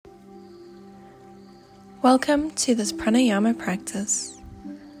Welcome to this Pranayama practice.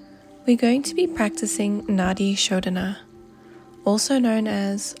 We're going to be practicing Nadi Shodhana, also known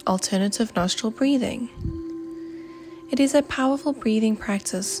as alternative nostril breathing. It is a powerful breathing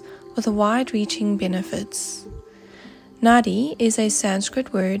practice with wide-reaching benefits. Nadi is a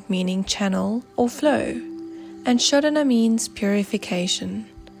Sanskrit word meaning channel or flow, and Shodhana means purification.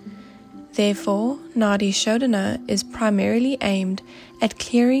 Therefore, Nadi Shodhana is primarily aimed at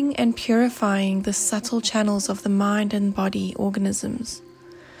clearing and purifying the subtle channels of the mind and body organisms,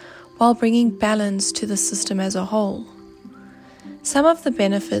 while bringing balance to the system as a whole. Some of the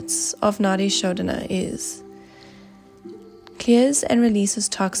benefits of Nadi Shodhana is clears and releases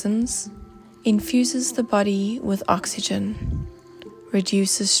toxins, infuses the body with oxygen,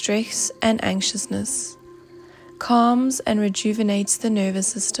 reduces stress and anxiousness, calms and rejuvenates the nervous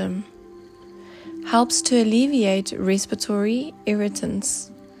system, helps to alleviate respiratory irritants,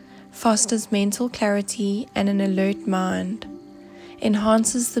 fosters mental clarity and an alert mind,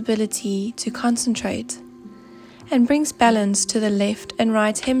 enhances the ability to concentrate, and brings balance to the left and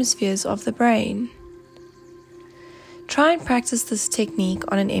right hemispheres of the brain. Try and practice this technique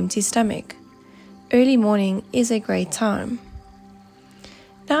on an empty stomach. Early morning is a great time.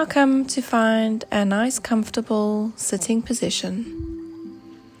 Now come to find a nice comfortable sitting position,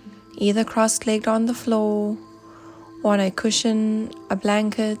 either cross-legged on the floor, or on a cushion, a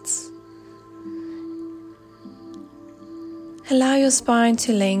blanket. Allow your spine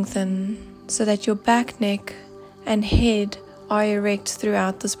to lengthen so that your back, neck, and head are erect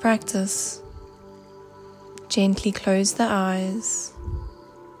throughout this practice. Gently close the eyes.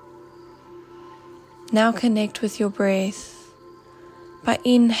 Now connect with your breath by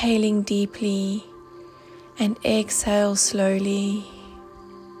inhaling deeply and exhale slowly.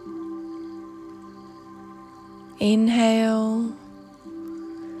 Inhale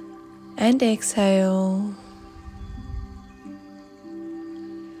and exhale.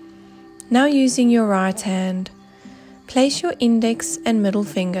 Now using your right hand, place your index and middle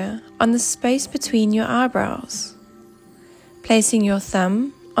finger on the space between your eyebrows, placing your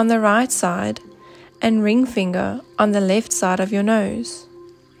thumb on the right side and ring finger on the left side of your nose.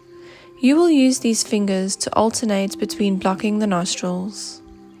 You will use these fingers to alternate between blocking the nostrils.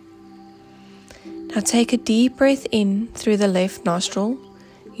 Now take a deep breath in through the left nostril,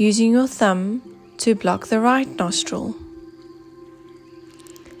 using your thumb to block the right nostril.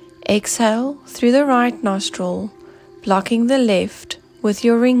 Exhale through the right nostril, blocking the left with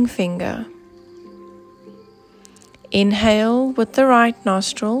your ring finger. Inhale with the right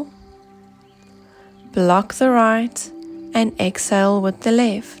nostril, block the right, and exhale with the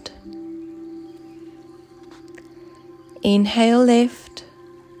left. Inhale left,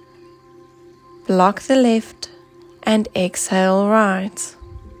 block the left, and exhale right.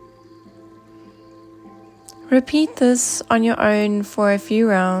 Repeat this on your own for a few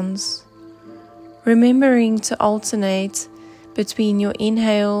rounds, remembering to alternate between your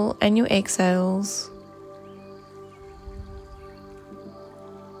inhale and your exhales.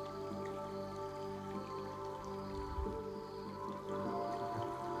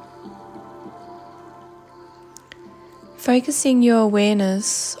 Focusing your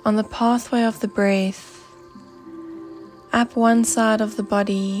awareness on the pathway of the breath, up one side of the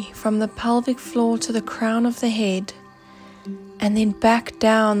body from the pelvic floor to the crown of the head, and then back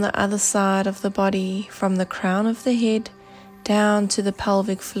down the other side of the body from the crown of the head down to the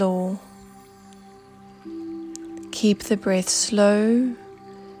pelvic floor. Keep the breath slow,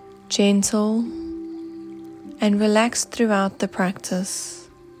 gentle, and relaxed throughout the practice.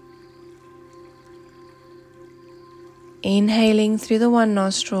 Inhaling through the one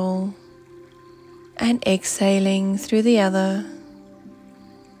nostril and exhaling through the other.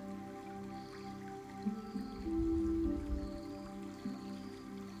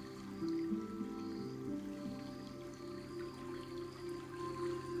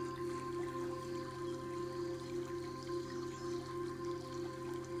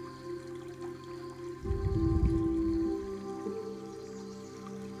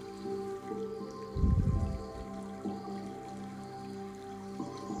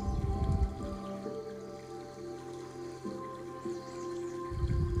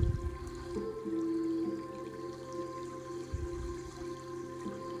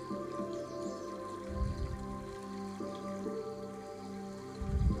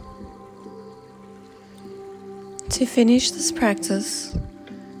 To finish this practice,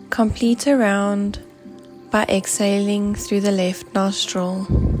 complete a round by exhaling through the left nostril.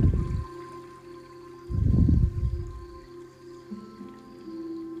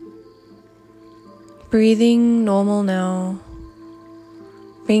 Breathing normal now,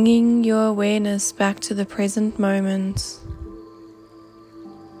 bringing your awareness back to the present moment,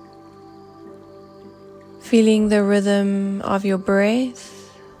 feeling the rhythm of your breath.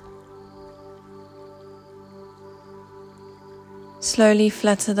 Slowly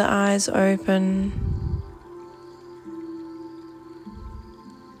flutter the eyes open.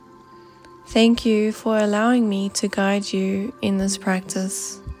 Thank you for allowing me to guide you in this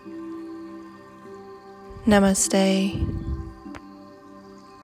practice. Namaste.